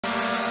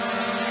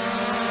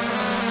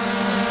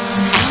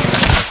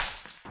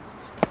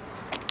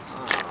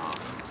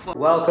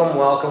Welcome,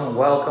 welcome,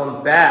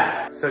 welcome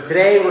back. So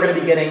today we're gonna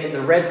be getting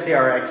the red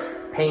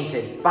CRX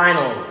painted,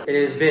 finally. It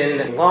has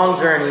been a long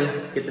journey,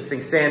 get this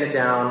thing sanded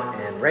down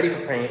and ready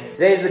for paint.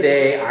 Today's the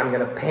day I'm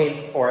gonna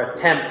paint or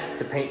attempt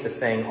to paint this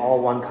thing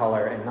all one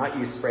color and not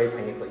use spray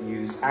paint, but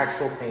use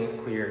actual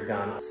paint clear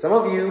gun. Some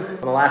of you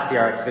on the last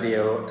CRX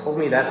video told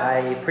me that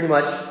I pretty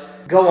much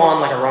go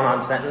on like a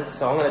run-on sentence,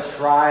 so I'm gonna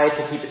try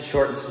to keep it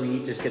short and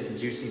sweet, just get the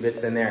juicy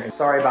bits in there. And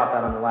sorry about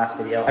that on the last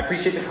video. I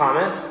appreciate the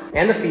comments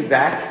and the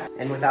feedback,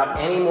 and without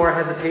any more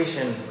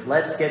hesitation,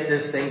 let's get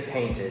this thing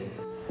painted.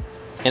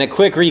 And a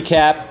quick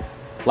recap,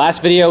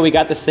 last video we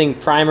got this thing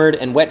primered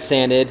and wet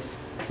sanded.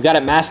 We got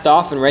it masked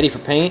off and ready for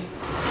paint.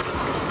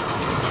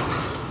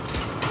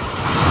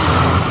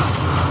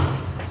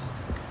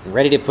 And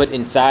ready to put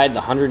inside the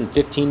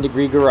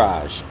 115-degree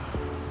garage.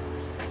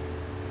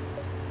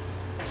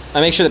 I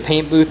make sure the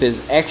paint booth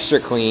is extra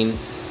clean.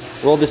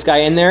 Roll this guy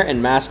in there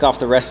and mask off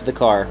the rest of the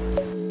car.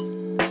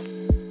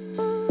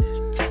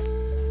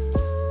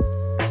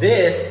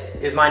 This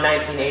is my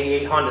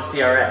 1988 Honda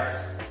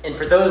CRX. And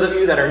for those of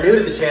you that are new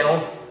to the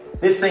channel,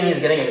 this thing is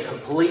getting a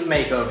complete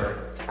makeover.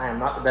 I am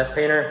not the best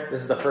painter.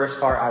 This is the first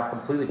car I've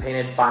completely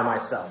painted by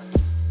myself.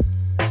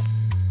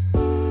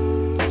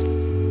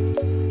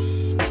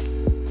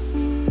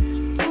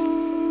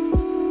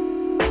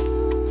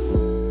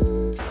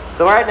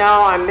 So right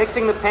now I'm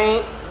mixing the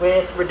paint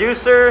with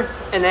reducer,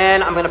 and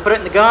then I'm gonna put it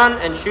in the gun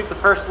and shoot the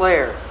first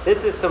layer.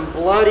 This is some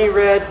bloody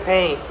red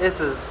paint.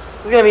 This is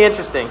gonna be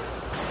interesting.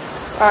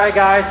 All right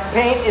guys,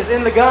 paint is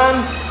in the gun,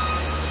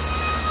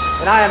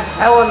 and I am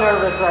hella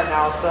nervous right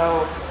now,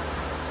 so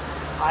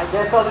I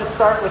guess I'll just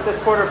start with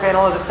this quarter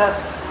panel as a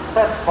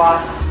test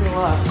spot. Good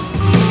luck.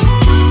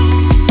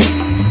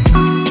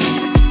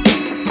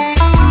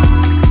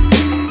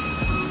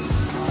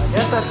 I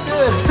guess that's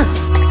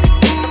good.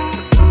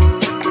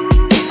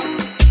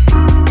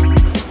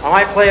 I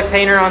might play a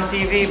painter on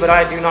TV, but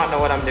I do not know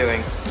what I'm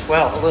doing.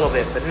 Well, a little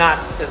bit, but not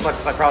as much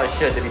as I probably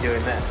should to be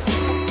doing this.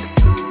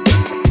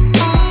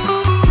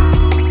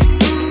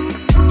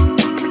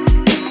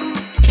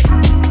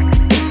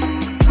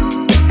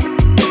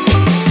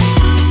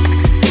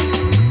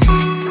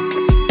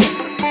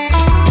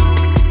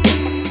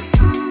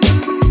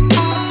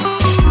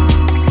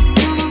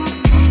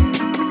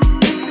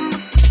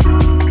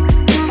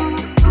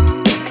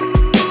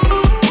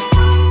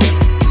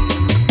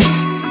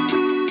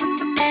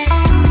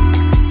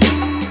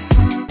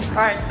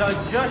 Alright, so I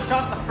just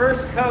shot the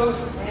first coat,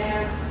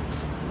 and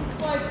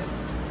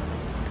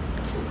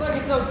looks like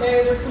it's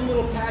okay. There's some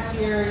little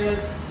patchy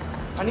areas.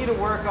 I need to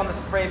work on the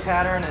spray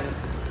pattern and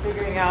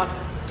figuring out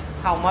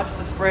how much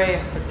to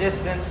spray, the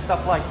distance,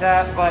 stuff like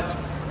that, but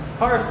the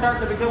car is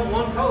starting to become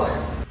one color.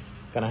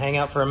 Gonna hang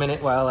out for a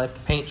minute while I let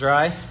the paint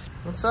dry.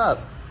 What's up?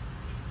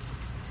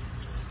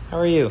 How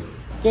are you?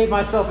 Gave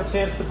myself a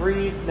chance to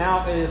breathe.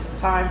 Now it is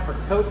time for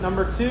coat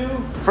number 2.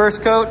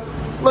 First coat,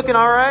 looking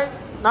all right,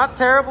 not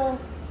terrible.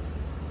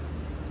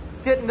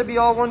 Getting to be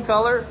all one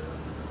color.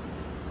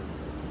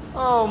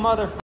 Oh,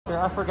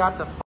 motherfucker, I forgot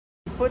to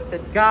put the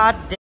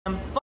goddamn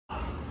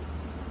fuck.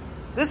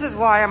 This is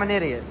why I'm an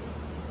idiot.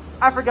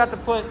 I forgot to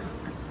put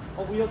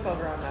a wheel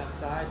cover on that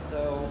side,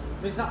 so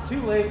it's not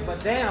too late,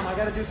 but damn, I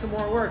gotta do some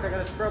more work. I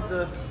gotta scrub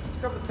the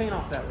paint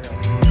off that wheel.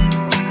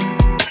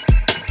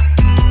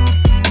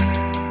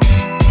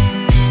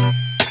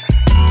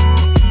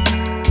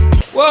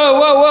 Whoa,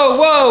 whoa, whoa,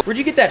 whoa! Where'd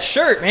you get that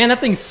shirt, man? That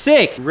thing's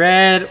sick.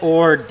 Red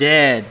or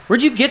Dead.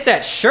 Where'd you get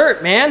that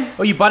shirt, man?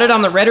 Oh, you bought it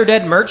on the Red or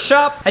Dead merch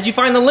shop? How'd you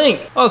find the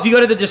link? Oh, if you go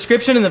to the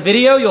description in the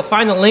video, you'll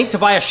find the link to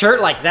buy a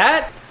shirt like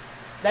that?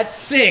 That's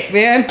sick,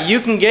 man. You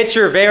can get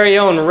your very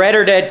own Red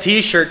or Dead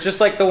t-shirt, just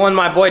like the one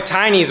my boy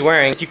Tiny's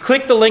wearing. If you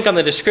click the link on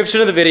the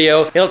description of the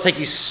video, it'll take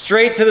you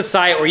straight to the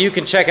site where you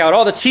can check out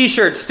all the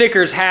t-shirts,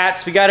 stickers,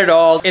 hats. We got it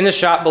all in the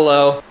shop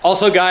below.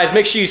 Also, guys,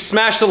 make sure you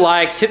smash the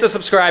likes, hit the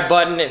subscribe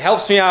button. It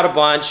helps me out a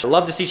bunch. I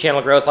love to see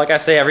channel growth, like I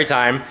say every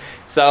time.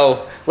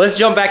 So let's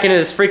jump back into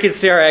this freaking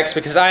CRX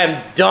because I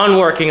am done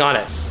working on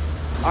it.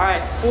 All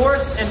right,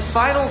 fourth and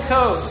final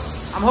coat.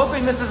 I'm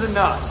hoping this is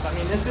enough. I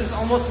mean, this is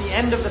almost the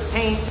end of the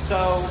paint,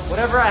 so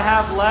whatever I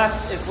have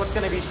left is what's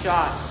gonna be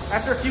shot.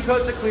 After a few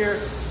coats of clear,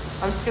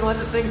 I'm just gonna let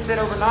this thing sit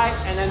overnight,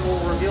 and then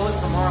we'll reveal it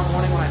tomorrow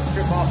morning when I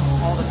strip off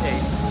all the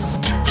tape.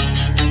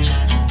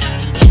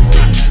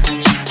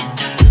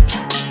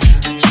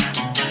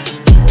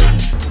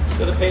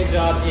 So the paint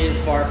job is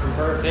far from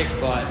perfect,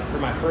 but for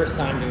my first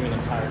time doing an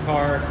entire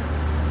car,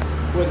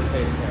 wouldn't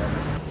say it's terrible.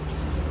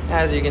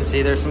 As you can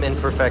see, there's some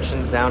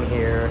imperfections down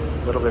here,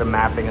 a little bit of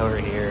mapping over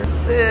here,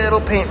 little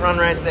paint run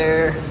right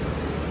there,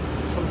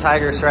 some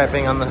tiger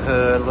striping on the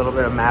hood, a little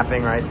bit of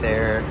mapping right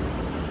there.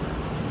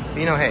 But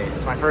you know, hey,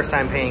 it's my first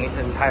time painting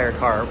an entire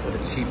car with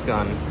a cheap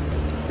gun.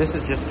 This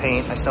is just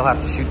paint. I still have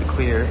to shoot the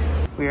clear.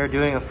 We are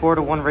doing a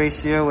 4:1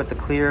 ratio with the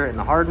clear and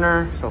the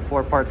hardener. So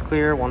 4 parts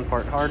clear, 1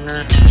 part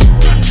hardener.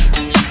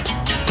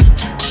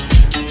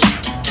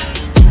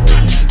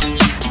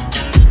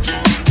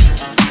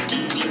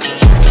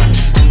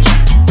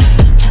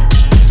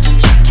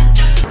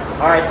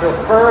 All right, so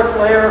first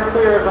layer of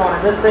clear is on,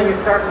 and this thing is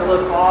starting to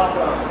look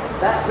awesome.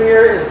 That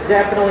clear is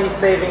definitely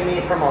saving me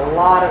from a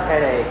lot of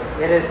headache.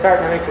 It is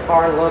starting to make the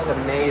car look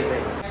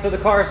amazing. So the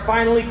car is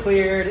finally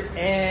cleared,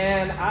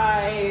 and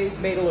I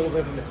made a little bit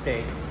of a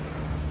mistake.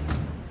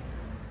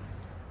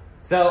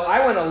 So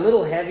I went a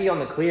little heavy on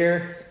the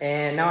clear,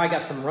 and now I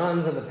got some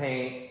runs in the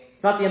paint.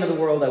 It's not the end of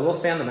the world. I will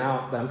sand them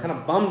out, but I'm kind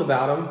of bummed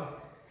about them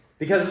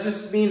because it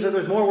just means that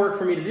there's more work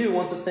for me to do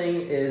once this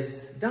thing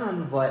is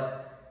done. But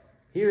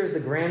here's the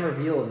grand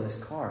reveal of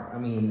this car. I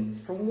mean,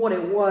 from what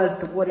it was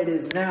to what it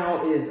is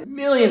now is a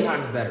million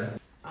times better.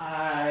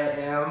 I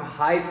am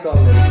hyped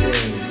on this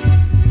thing.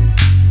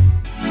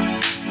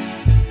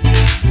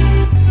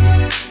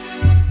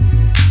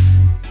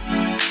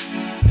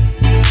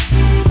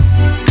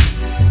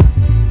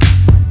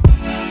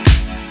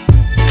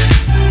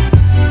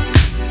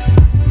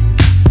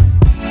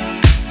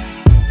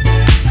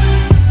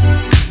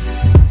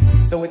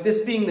 So with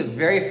this being the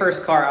very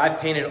first car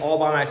I've painted all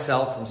by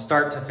myself from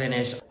start to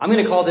finish, I'm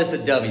gonna call this a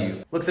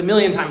W. Looks a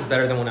million times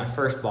better than when I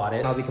first bought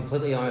it. I'll be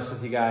completely honest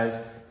with you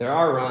guys. There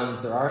are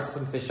runs, there are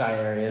some fisheye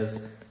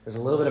areas. There's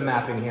a little bit of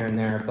mapping here and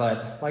there,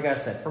 but like I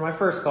said, for my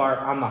first car,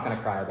 I'm not gonna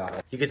cry about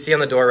it. You can see on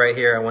the door right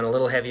here, I went a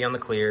little heavy on the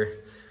clear,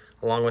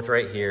 along with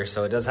right here,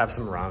 so it does have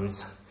some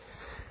runs.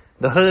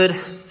 The hood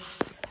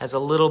has a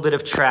little bit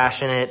of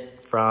trash in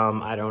it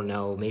from, I don't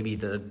know, maybe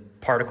the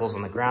particles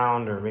on the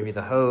ground or maybe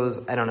the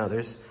hose. I don't know,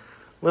 there's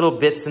little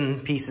bits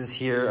and pieces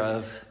here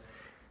of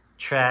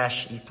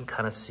trash you can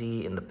kind of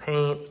see in the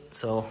paint.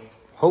 So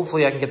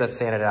hopefully I can get that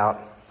sanded out.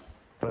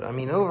 But I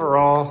mean,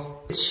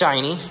 overall, it's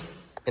shiny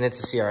and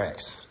it's a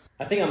CRX.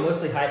 I think I'm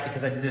mostly hyped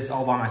because I did this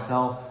all by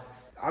myself.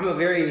 I'm a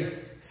very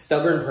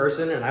stubborn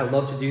person and I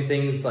love to do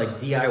things like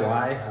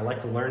DIY. I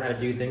like to learn how to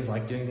do things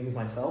like doing things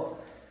myself.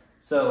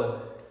 So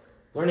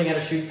learning how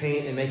to shoot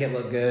paint and make it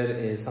look good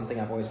is something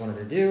I've always wanted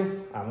to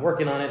do. I'm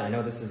working on it. I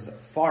know this is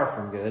far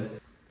from good.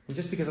 And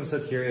just because I'm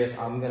so curious,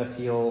 I'm gonna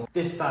peel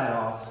this side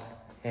off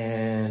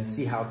and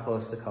see how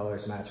close the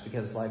colors match,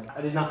 because like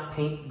I did not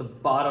paint the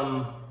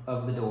bottom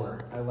of the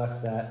door. I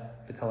left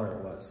that the color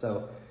it was. So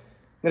I'm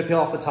gonna peel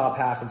off the top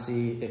half and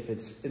see if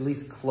it's at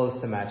least close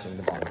to matching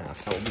the bottom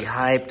half. I will be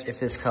hyped if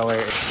this color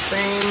is the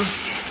same.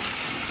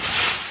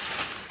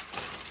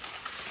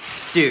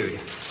 Dude,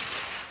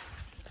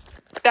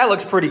 that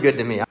looks pretty good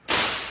to me.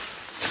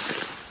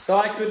 So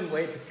I couldn't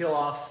wait to peel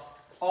off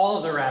all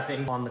of the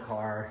wrapping on the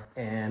car,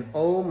 and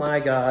oh my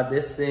God,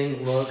 this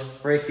thing looks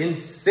freaking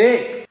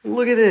sick.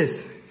 Look at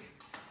this.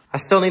 I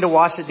still need to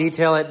wash it,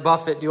 detail it,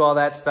 buff it, do all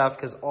that stuff,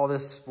 because all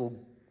this will,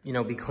 you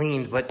know, be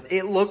cleaned, but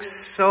it looks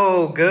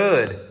so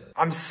good.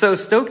 I'm so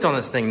stoked on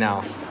this thing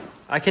now.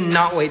 I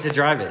cannot wait to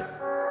drive it.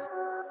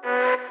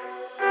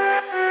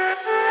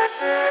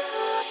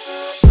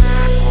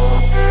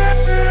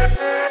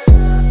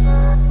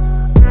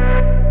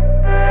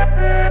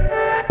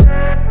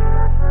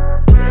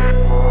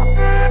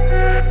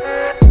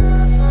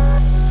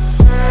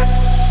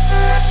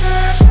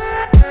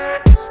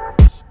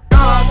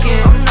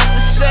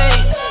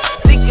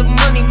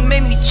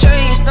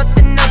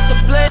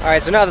 All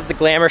right, so now that the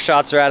glamour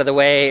shots are out of the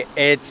way,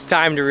 it's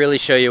time to really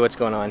show you what's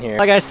going on here.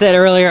 Like I said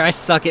earlier, I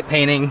suck at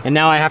painting, and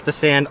now I have to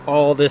sand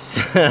all this,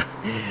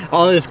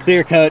 all this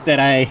clear coat that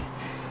I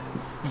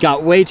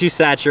got way too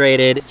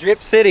saturated.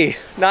 Drip City,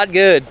 not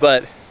good,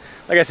 but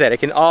like I said,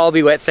 it can all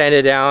be wet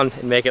sanded down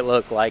and make it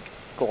look like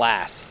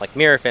glass, like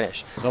mirror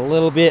finish. There's a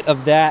little bit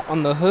of that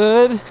on the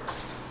hood.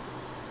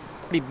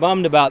 Pretty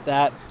bummed about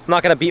that. I'm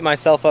not gonna beat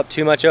myself up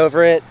too much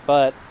over it,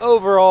 but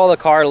overall the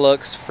car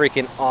looks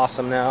freaking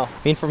awesome now. I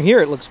mean, from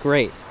here it looks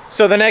great.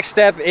 So the next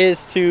step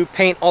is to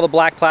paint all the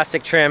black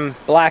plastic trim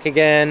black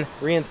again,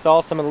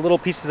 reinstall some of the little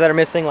pieces that are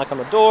missing, like on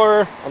the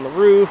door, on the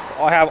roof.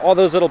 I'll have all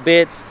those little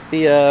bits,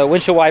 the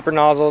windshield wiper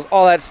nozzles,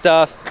 all that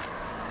stuff.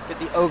 Get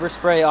the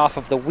overspray off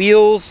of the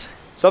wheels.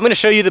 So I'm gonna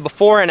show you the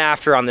before and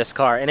after on this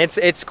car, and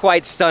it's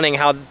quite stunning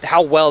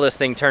how well this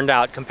thing turned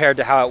out compared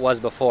to how it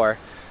was before.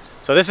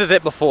 So this is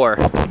it before.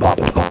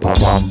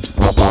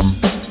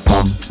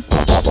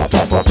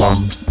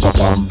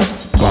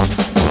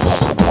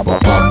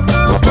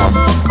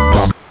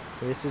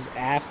 This is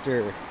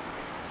after.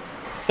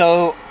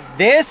 So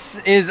this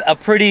is a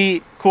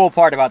pretty cool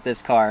part about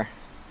this car.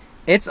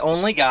 It's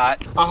only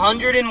got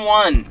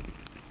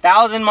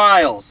 101,000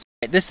 miles.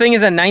 This thing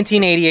is a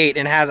 1988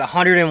 and has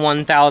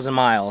 101,000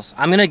 miles.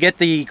 I'm gonna get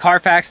the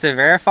Carfax to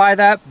verify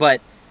that,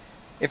 but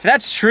if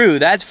that's true,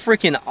 that's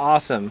freaking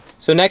awesome.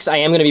 So next I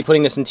am gonna be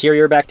putting this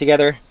interior back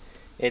together.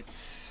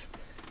 It's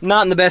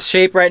not in the best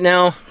shape right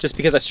now, just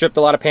because I stripped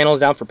a lot of panels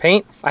down for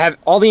paint. I have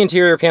all the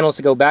interior panels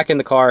to go back in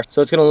the car,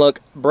 so it's gonna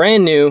look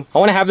brand new. I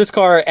wanna have this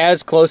car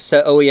as close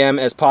to OEM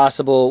as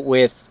possible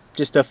with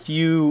just a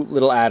few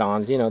little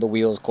add-ons, you know, the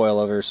wheels,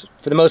 coilovers.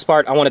 For the most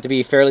part, I want it to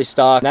be fairly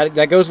stock.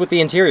 That goes with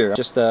the interior,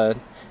 just the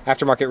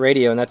aftermarket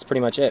radio, and that's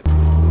pretty much it.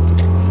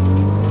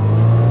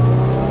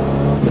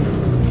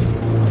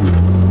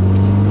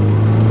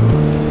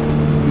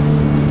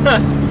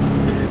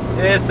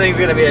 This thing's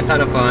gonna be a ton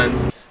of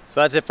fun. So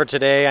that's it for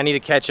today. I need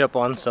to catch up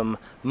on some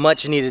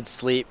much needed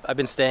sleep. I've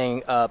been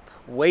staying up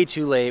way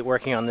too late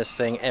working on this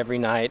thing every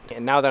night.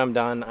 And now that I'm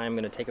done, I'm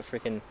gonna take a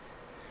freaking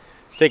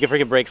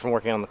break from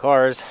working on the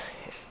cars.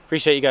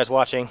 Appreciate you guys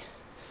watching.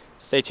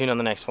 Stay tuned on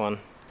the next one.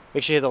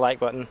 Make sure you hit the like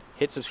button,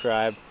 hit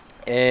subscribe,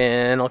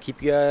 and I'll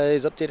keep you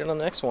guys updated on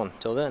the next one.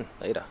 Till then,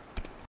 later.